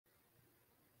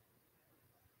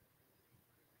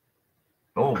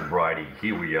Alrighty,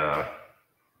 here we are.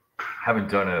 Haven't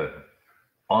done a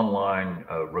online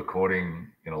recording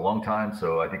in a long time,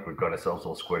 so I think we've got ourselves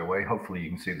all squared away. Hopefully, you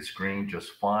can see the screen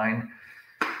just fine.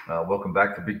 Welcome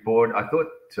back to Big Board. I thought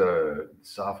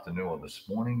this afternoon or this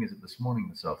morning, is it this morning,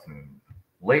 this afternoon?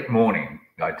 Late morning,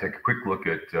 I take a quick look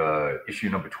at issue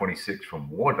number 26 from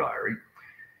War Diary,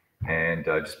 and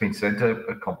just been sent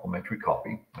a complimentary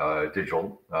copy,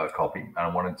 digital copy, and I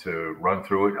wanted to run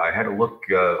through it. I had a look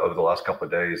over the last couple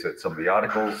of days at some of the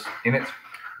articles in it.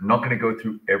 I'm not going to go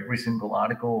through every single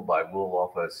article, but I will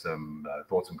offer some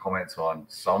thoughts and comments on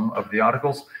some of the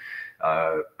articles,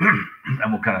 and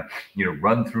we'll kind of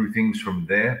run through things from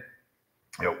there.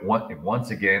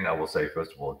 Once again, I will say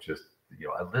first of all, just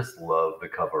I just love the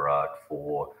cover art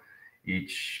for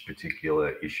each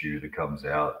particular issue that comes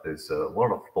out. There's a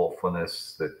lot of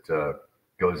thoughtfulness that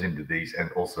goes into these,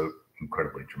 and also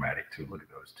incredibly dramatic too. Look at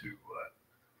those two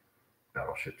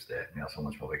battleships there. Now,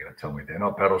 someone's probably going to tell me they're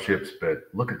not battleships, but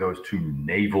look at those two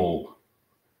naval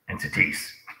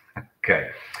entities. Okay,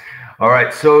 all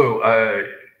right. So,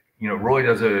 Roy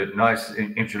does a nice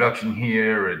introduction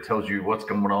here. It tells you what's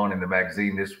going on in the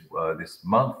magazine this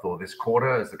month or this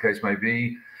quarter, as the case may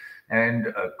be.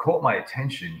 And caught my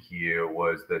attention here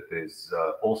was that there's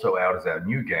also out as our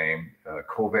new game,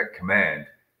 Corvette Command,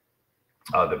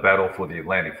 the Battle for the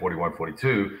Atlantic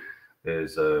 4142.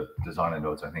 There's designer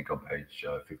notes, I think, on page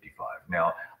 55.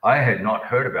 Now, I had not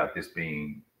heard about this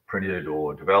being printed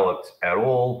or developed at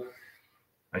all.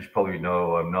 As you probably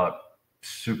know, I'm not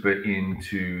super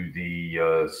into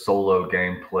the solo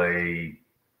gameplay,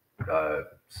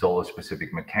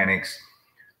 solo-specific mechanics.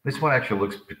 This one actually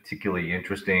looks particularly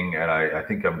interesting, and I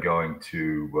think I'm going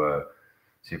to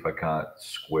see if I can't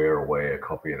square away a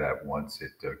copy of that once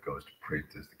it goes to print,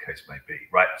 as the case may be.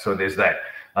 Right, so there's that.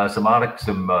 Some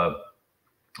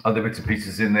other bits and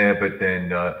pieces in there, but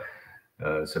then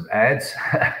some ads,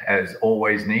 as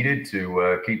always needed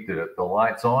to keep the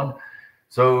lights on.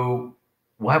 So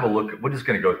we'll have a look. We're just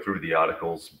going to go through the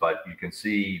articles, but you can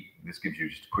see this gives you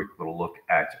just a quick little look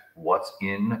at what's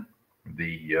in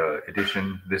the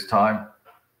edition this time,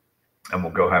 and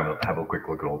we'll go have a quick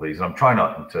look at all these. And I'm trying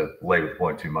not to labor the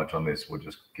point too much on this. We'll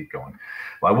just keep going.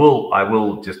 I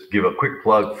will just give a quick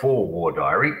plug for War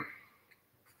Diary.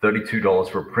 $32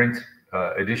 for a print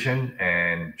edition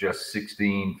and just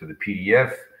 $16 for the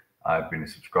PDF. I've been a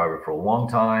subscriber for a long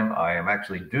time. I am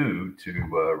actually due to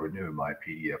renew my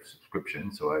PDF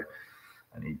subscription, so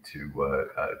I need to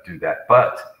do that.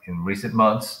 But in recent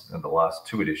months, in the last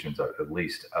two editions at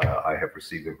least, I have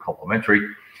received them complimentary,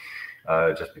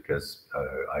 just because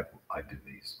I do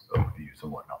these overviews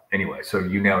and whatnot. Anyway, so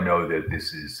you now know that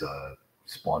this is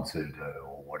sponsored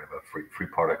or whatever free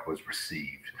product was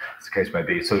received, as the case may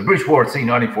be. So the British War at Sea,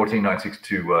 1914,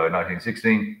 1962,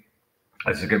 1916.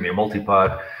 This is going to be a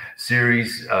multi-part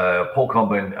series. Paul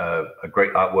Combin, a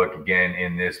great artwork again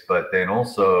in this, but then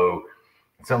also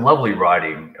some lovely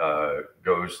writing,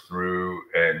 goes through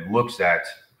and looks at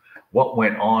what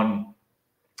went on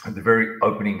at the very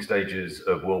opening stages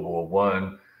of World War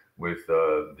One with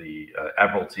the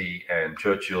Admiralty and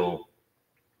Churchill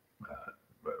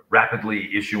rapidly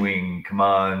issuing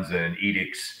commands and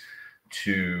edicts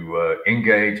to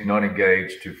engage, not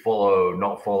engage, to follow,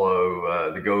 not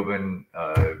follow the Govan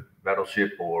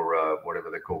battleship or whatever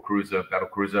they call battle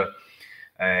cruiser,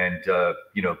 and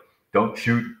don't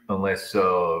shoot unless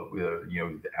our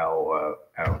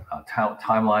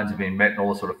timelines have been met and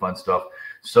all this sort of fun stuff.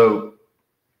 So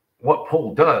what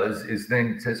Paul does is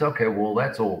then says, okay, well,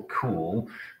 that's all cool,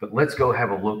 but let's go have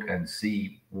a look and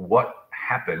see what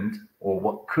happened or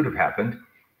what could have happened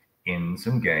in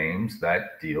some games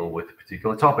that deal with a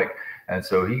particular topic. And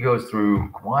so he goes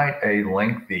through quite a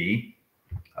lengthy,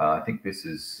 I think this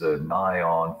is nigh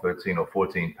on 13 or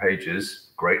 14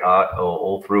 pages, great art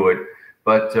all through it,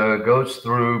 but goes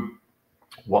through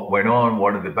what went on,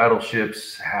 what are the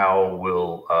battleships, how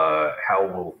will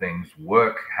things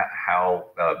work,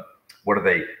 what are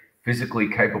they physically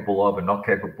capable of and not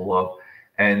capable of,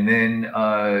 and then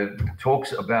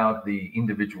talks about the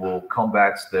individual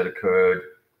combats that occurred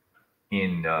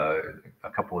in a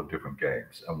couple of different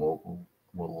games, and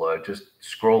we'll just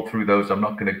scroll through those. I'm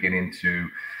not going to get into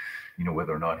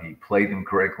whether or not he played them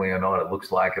correctly or not. It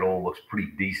looks like it all looks pretty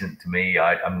decent to me.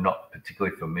 I'm not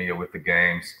particularly familiar with the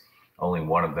games. Only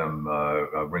one of them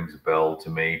rings a bell to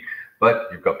me. But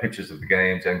you've got pictures of the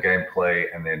games and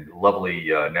gameplay, and then lovely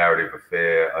narrative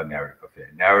on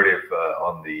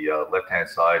the left-hand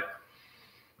side,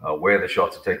 where the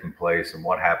shots are taking place and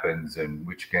what happens and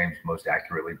which games most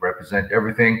accurately represent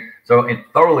everything. So I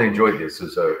thoroughly enjoyed this.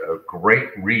 It's a great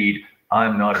read.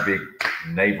 I'm not a big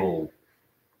naval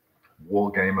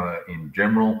wargamer in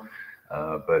general,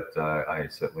 but I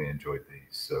certainly enjoyed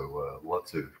these. So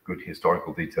lots of good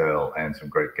historical detail and some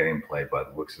great gameplay by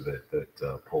the looks of it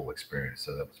that Paul experienced.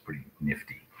 So that was pretty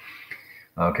nifty.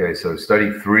 Okay, so study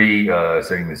 3,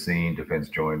 setting the scene, defense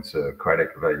joints,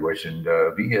 crydeck evaluation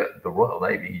via the Royal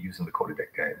Navy using the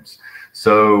quarterdeck games.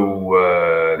 So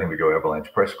then we go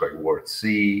Avalanche Press, Great War at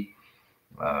Sea.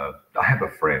 I have a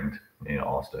friend in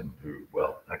Austin who,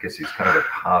 well, I guess he's kind of a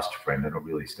past friend. I don't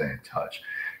really stay in touch.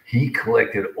 He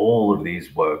collected all of these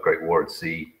Great War at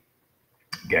Sea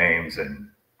games and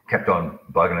kept on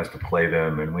bugging us to play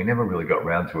them, and we never really got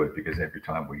around to it because every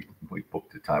time we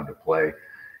booked a time to play,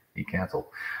 he canceled.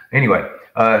 Anyway,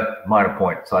 minor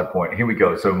point, side point. Here we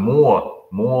go. So more,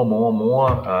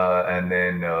 and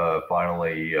then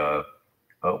finally, oh,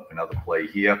 another play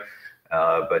here.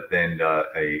 But then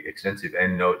a extensive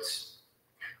endnotes,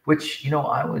 which, you know,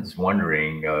 I was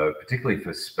wondering, particularly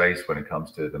for space when it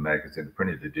comes to the magazine, the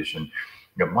printed edition,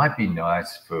 it might be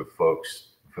nice for folks,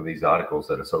 for these articles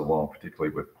that are so long,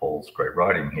 particularly with Paul's great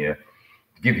writing here,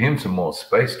 to give him some more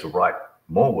space to write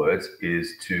more words,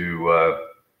 is to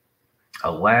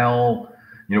allow,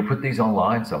 you know, put these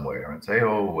online somewhere and say,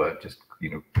 oh, just, you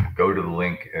know, go to the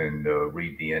link and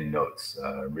read the end notes,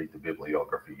 read the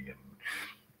bibliography and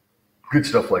good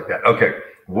stuff like that. Okay,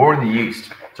 War in the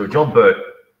East. So John Burt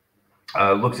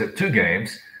looks at 2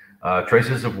 games,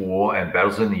 Traces of War and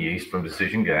Battles in the East from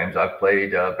Decision Games. I've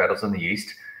played Battles in the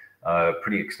East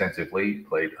pretty extensively,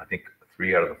 played, I think,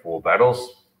 3 out of the 4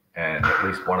 battles, and at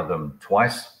least one of them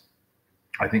twice.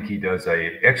 I think he does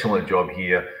an excellent job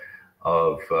here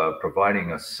of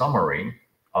providing a summary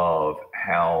of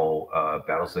how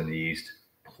Battles in the East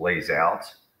plays out,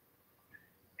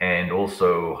 and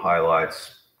also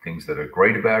highlights things that are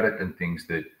great about it and things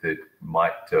that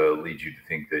might lead you to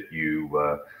think that you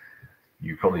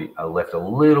probably are left a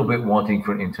little bit wanting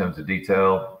in terms of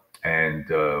detail and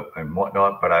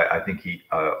whatnot. But I think he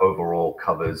overall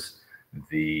covers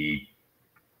the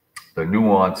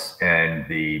nuance and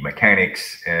the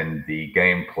mechanics and the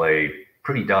gameplay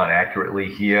pretty darn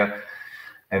accurately here,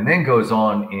 and then goes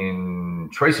on in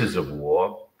Traces of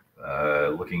War,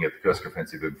 looking at the Kursk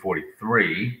Offensive in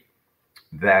 43,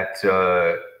 that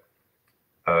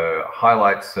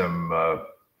highlights some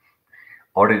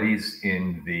oddities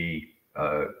in the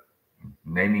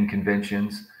naming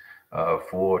conventions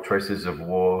for Traces of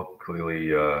War.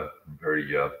 Clearly,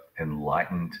 very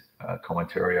enlightened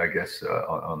commentary, I guess,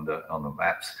 on the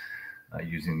maps,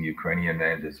 using the Ukrainian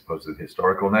names as opposed to the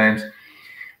historical names.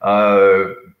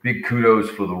 Big kudos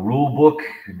for the rule book.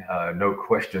 No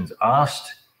questions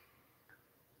asked.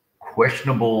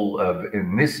 Questionable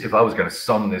in this, if I was going to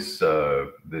sum this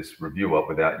this review up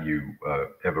without you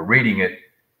ever reading it,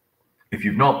 if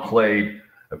you've not played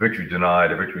A Victory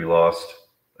Denied, A Victory Lost,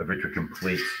 A Victory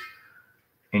Complete,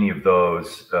 any of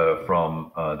those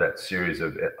from that series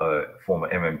of former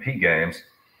MMP games,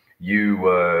 you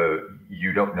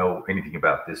don't know anything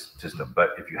about this system.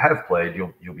 But if you have played,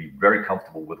 you'll be very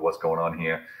comfortable with what's going on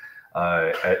here.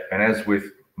 And as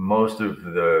with most of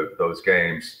those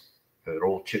games, they're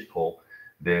all chit pull.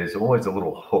 There's always a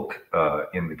little hook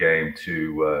in the game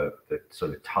that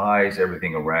sort of ties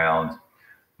everything around,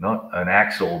 not an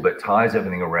axle, but ties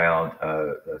everything around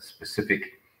a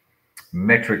specific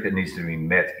metric that needs to be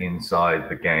met inside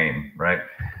the game, right?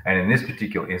 And in this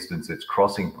particular instance, it's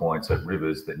crossing points at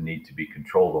rivers that need to be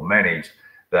controlled or managed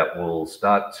that will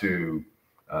start to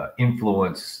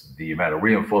influence the amount of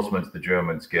reinforcements the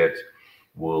Germans get,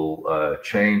 will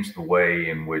change the way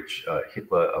in which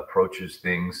Hitler approaches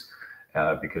things,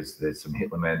 because there's some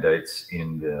Hitler mandates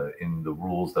in the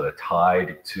rules that are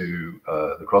tied to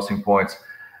the crossing points,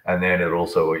 and then it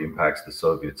also impacts the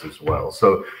Soviets as well.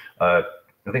 So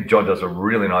I think John does a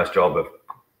really nice job of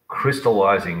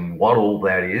crystallizing what all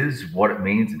that is, what it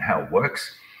means, and how it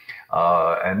works,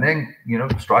 and then, you know,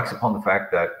 strikes upon the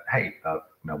fact that, hey,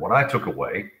 now what I took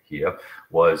away here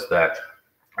was that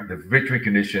the victory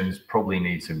conditions probably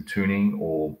need some tuning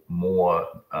or more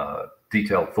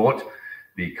detailed thought,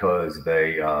 because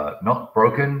they are not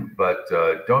broken, but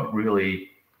don't really.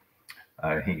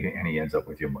 He ends up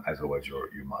with your, as always, your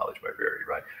mileage may vary,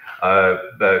 right?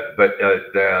 But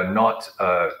they are not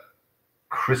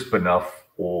crisp enough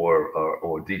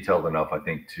or detailed enough, I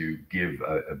think, to give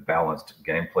a balanced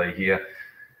gameplay here.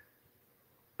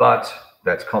 But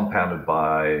that's compounded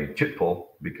by chit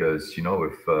pull, because, you know,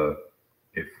 if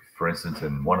for instance,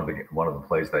 in one of the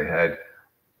plays they had,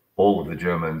 all of the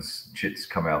Germans' chits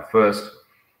come out first,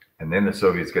 and then the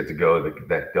Soviets get to go,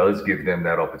 that does give them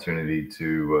that opportunity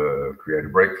to create a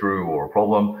breakthrough or a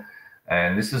problem.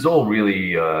 And this is all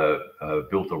really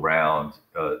built around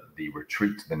the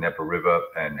retreat to the Nepa River,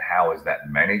 and how is that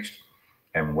managed,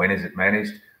 and when is it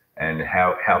managed, and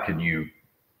how can you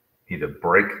either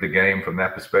break the game from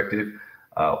that perspective,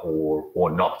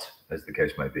 or not, as the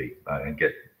case may be, and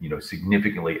get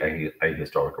significantly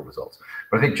ahistorical results.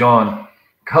 But I think John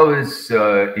covers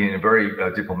in a very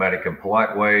diplomatic and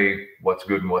polite way what's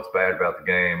good and what's bad about the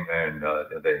game, and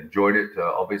they enjoyed it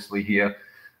obviously here.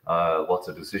 Lots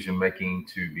of decision making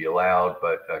to be allowed,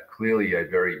 but clearly a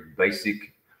very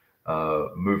basic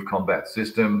move combat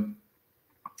system.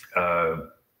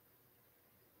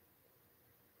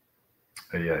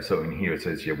 Yeah, so in here it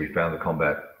says, we found the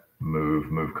combat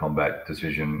move combat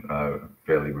decision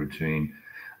fairly routine,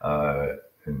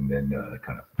 and then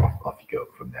kind of off you go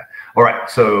from there. All right,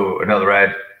 so another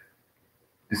ad.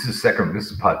 This is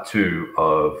part 2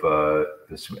 of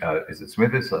is it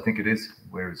Smithers? I think it is.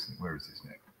 Where is his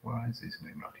name? Why is his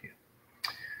name not here?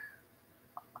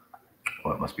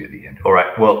 Well, it must be at the end. All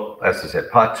right, well, as I said,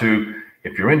 part 2.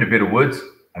 If you're into Bitter Woods,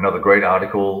 another great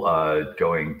article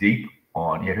going deep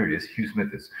on, here it is, Hugh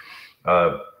Smithers.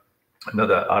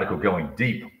 Another article going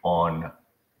deep on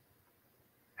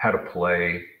how to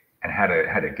play and how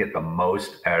to get the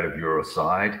most out of your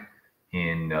side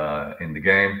in the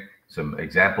game. Some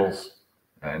examples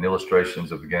and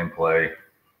illustrations of the gameplay,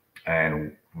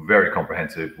 and very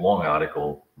comprehensive, long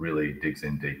article, really digs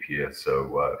in deep here.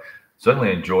 So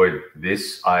certainly enjoyed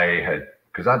this.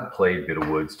 Because I'd played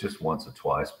Bitter Woods just once or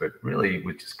twice, but really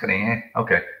we just kind of,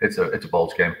 okay, it's a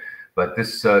bulge game. But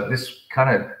this kind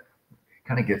of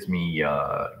gets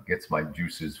my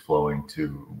juices flowing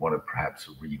to want to perhaps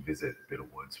revisit Bitter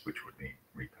Woods, which would mean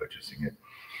repurchasing it,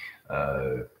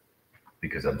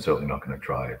 because I'm certainly not going to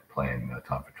try playing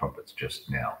Time for Trumpets just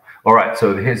now. All right,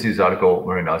 so here's his article,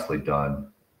 very nicely done.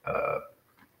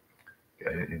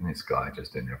 Isn't this guy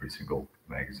just in every single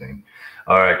magazine?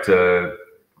 All right,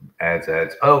 ads.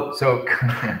 Oh, so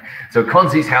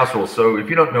Konzi's house rules. So if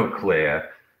you don't know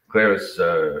Claire is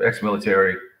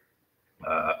ex-military.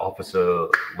 Officer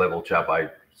level chap. I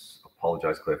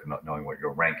apologize, Claire, for not knowing what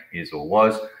your rank is or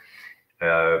was.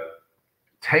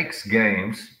 Takes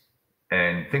games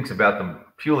and thinks about them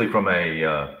purely from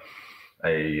a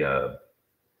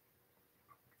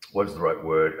what is the right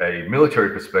word? A military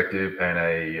perspective and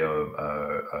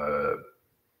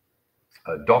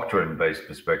a doctrine-based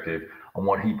perspective on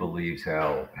what he believes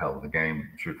how the game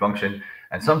should function.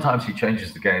 And sometimes he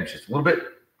changes the games just a little bit.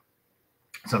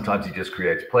 Sometimes he just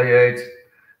creates play aids.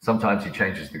 Sometimes he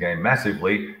changes the game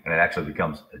massively, and it actually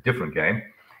becomes a different game.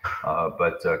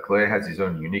 But Claire has his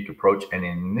own unique approach, and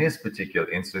in this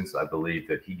particular instance, I believe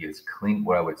that he is clean.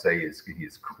 What I would say is he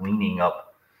is cleaning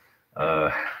up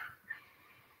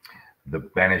the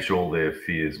Banish All Their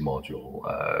Fears module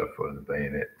for the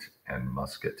Bayonet and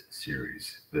Musket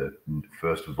series, the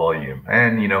first volume.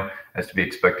 And as to be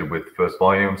expected with first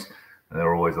volumes,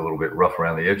 they're always a little bit rough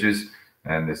around the edges.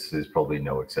 And this is probably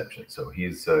no exception. So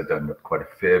he's done quite a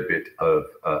fair bit of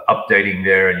updating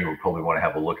there, and you will probably want to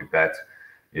have a look at that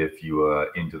if you are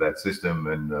into that system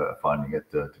and finding it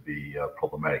to be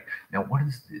problematic. Now, what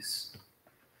is this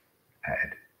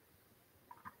ad?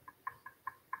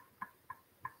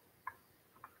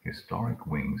 Historic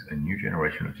Wings, a new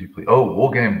generation of deeply... Oh,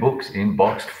 wargame books in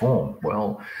boxed form.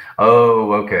 Well,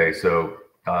 oh, okay. So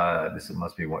this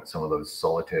must be some of those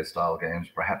solitaire style games,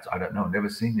 perhaps. I don't know. Never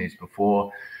seen these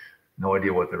before. No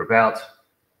idea what they're about.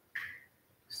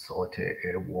 Solitaire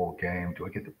air war game. Do I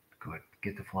get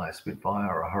to fly a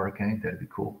Spitfire or a Hurricane? That'd be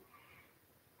cool.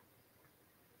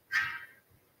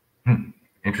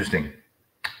 Interesting.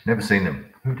 Never seen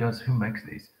them. Who makes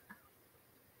these?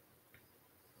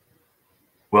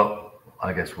 Well,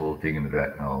 I guess we'll dig into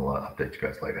that, and I'll update you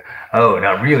guys later. Oh, and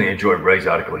I really enjoyed Ray's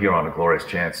article here on A Glorious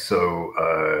Chance. So,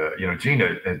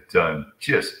 Gina had done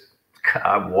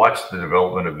I watched the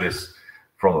development of this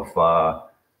from afar.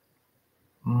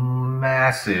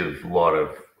 Massive lot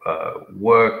of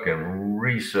work and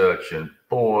research and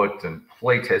thought and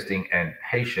playtesting and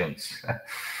patience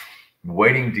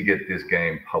waiting to get this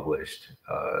game published.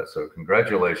 So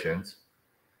congratulations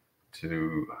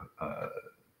to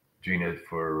Gina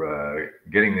for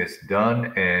getting this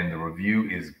done, and the review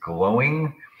is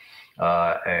glowing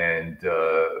and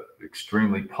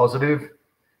extremely positive.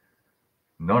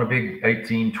 Not a big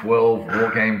 1812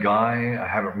 war game guy. I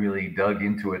haven't really dug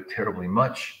into it terribly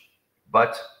much,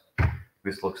 but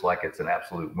this looks like it's an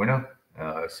absolute winner.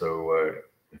 So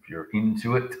if you're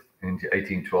into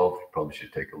 1812, you probably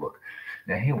should take a look.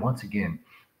 Now here, once again,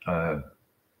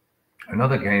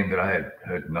 another game that I had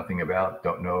heard nothing about,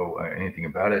 don't know anything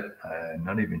about it,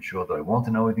 not even sure that I want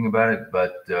to know anything about it,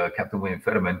 but Captain William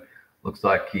Fetterman looks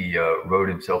like he rode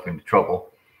himself into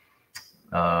trouble.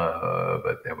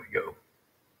 But there we go.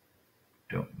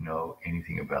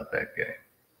 anything about that game.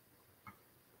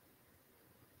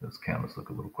 Those cameras look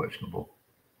a little questionable.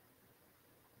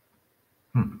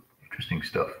 Interesting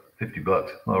stuff. $50.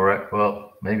 All right.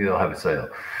 Well, maybe they'll have a sale.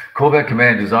 Corvette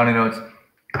Command designer notes.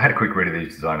 I had a quick read of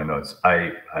these designer notes.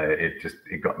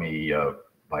 It got me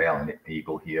by Alan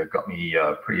Eagle here. Got me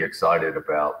pretty excited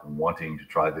about wanting to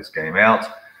try this game out.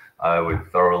 I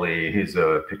would thoroughly. Here's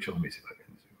a picture. Let me see if I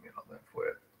can zoom in on that for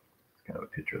you. It's kind of a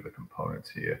picture of the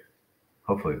components here.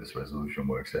 Hopefully this resolution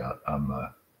works out.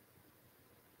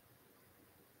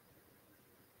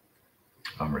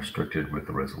 I'm restricted with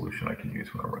the resolution I can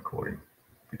use when I'm recording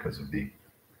because of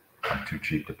I'm too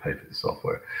cheap to pay for the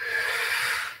software.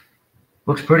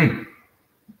 Looks pretty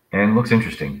and looks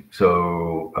interesting.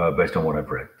 So based on what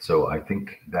I've read. So I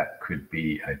think that could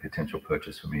be a potential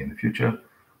purchase for me in the future.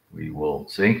 We will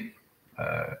see.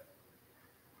 Blah,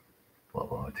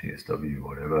 blah, TSW,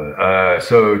 whatever.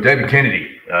 So David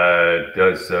Kennedy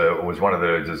was one of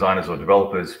the designers or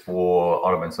developers for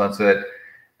Ottoman Sunset.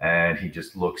 And he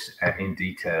just looks in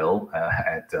detail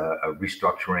at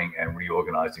restructuring and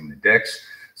reorganizing the decks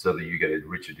so that you get a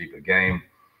richer, deeper game.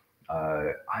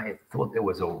 I thought there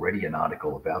was already an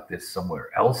article about this somewhere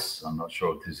else. I'm not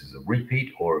sure if this is a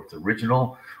repeat or if it's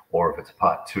original or if it's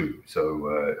part 2.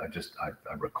 So I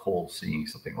recall seeing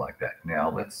something like that. Now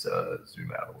let's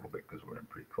zoom out a little bit because we're in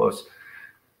pretty close.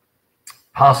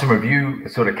 Passing review,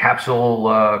 sort of capsule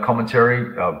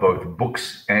commentary, both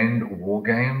books and war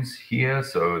games here.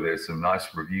 So there's some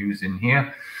nice reviews in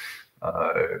here.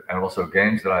 And also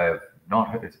games that I have not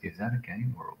heard. Is that a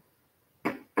game or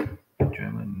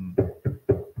German?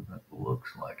 That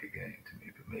looks like a game to me,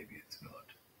 but maybe it's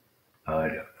not. I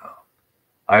don't know.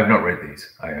 I have not read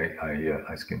these.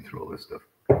 I skimmed through all this stuff.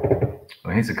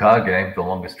 Well, here's a card game, The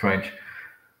Longest Trench.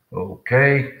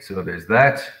 Okay, so there's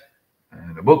that.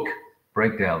 And a book.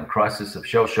 Breakdown, the crisis of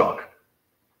shell shock.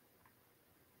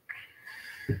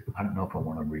 I don't know if I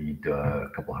want to read a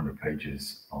couple hundred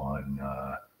pages on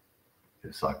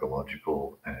the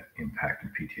psychological impact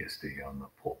and PTSD on the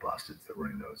poor bastards that were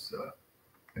in those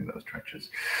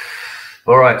trenches.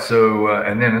 All right, so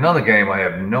and then another game. I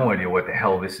have no idea what the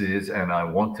hell this is, and I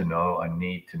want to know. I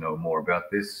need to know more about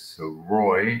this. So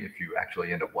Roy, if you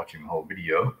actually end up watching the whole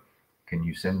video, can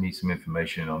you send me some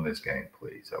information on this game,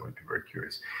 please? I would be very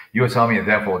curious. U.S. Army and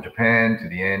Downfall of Japan to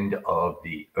the End of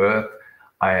the Earth.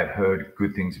 I have heard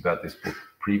good things about this book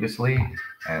previously,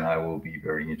 and I will be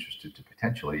very interested to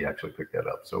potentially actually pick that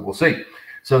up. So we'll see.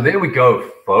 So there we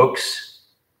go, folks.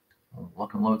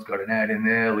 Lock and Load's got an ad in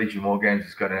there. Legion Wargames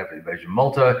has got an ad for Invasion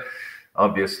Malta.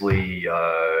 Obviously,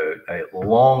 a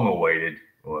long-awaited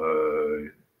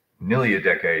nearly a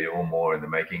decade or more in the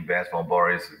making. Vance von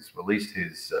Boris has released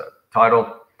his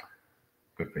title.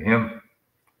 Good for him.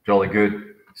 Jolly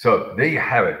good. So there you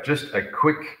have it. Just a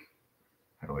quick,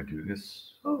 how do I do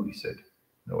this? Oh, he said,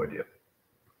 no idea.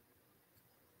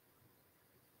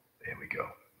 There we go.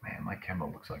 Man, my camera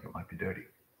looks like it might be dirty.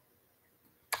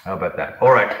 How about that?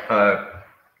 All right.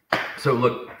 So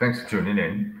look, thanks for tuning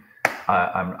in.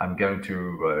 I'm going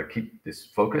to keep this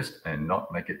focused and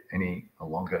not make it any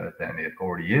longer than it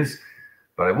already is.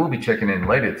 But I will be checking in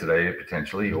later today,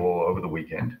 potentially, or over the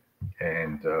weekend.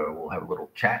 And we'll have a little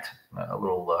chat, a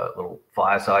little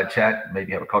fireside chat,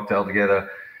 maybe have a cocktail together.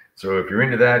 So if you're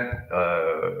into that,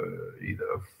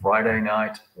 either Friday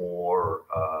night or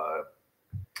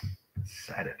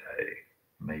Saturday,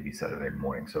 maybe Saturday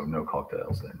morning. So no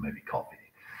cocktails then, maybe coffee.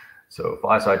 So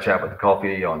fireside chat with the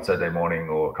coffee on Saturday morning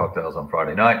or cocktails on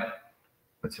Friday night.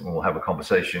 We'll have a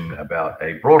conversation about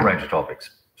a broad range of topics,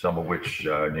 some of which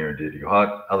near and dear to your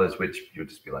heart, others which you'll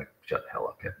just be like, shut the hell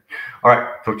up, Kevin. All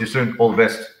right, talk to you soon. All the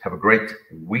best. Have a great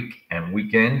week and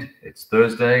weekend. It's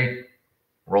Thursday.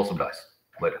 Roll some dice.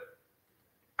 Later.